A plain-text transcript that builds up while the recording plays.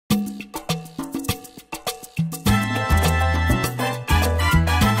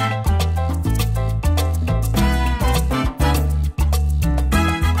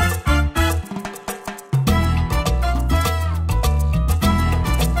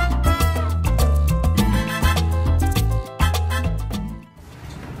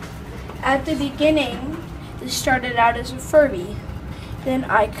at the beginning, this started out as a Furby. Then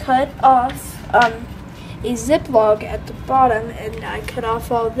I cut off a Ziploc at the bottom, and I cut off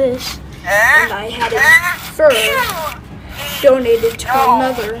all this, and I had a fur donated to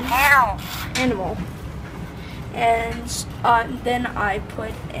another animal. And then I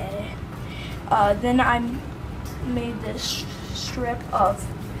put then I made this strip of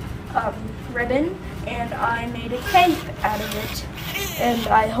ribbon, and I made a cape out of it. And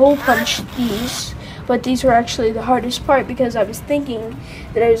I hole punched these, but these were actually the hardest part because I was thinking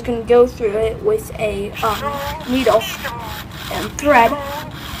that I was going to go through it with a needle and thread.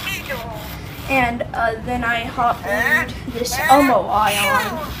 And then I hot glued this Elmo eye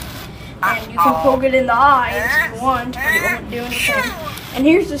on. And you can poke it in the eye if you want, but it won't do anything. And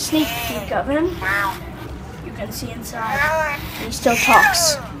here's a sneak peek of him. You can see inside. And he still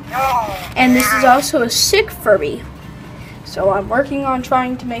talks. And this is also a sick Furby. So I'm working on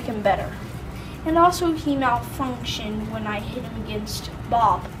trying to make him better. And also he malfunctioned when I hit him against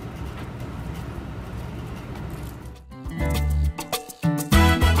Bob.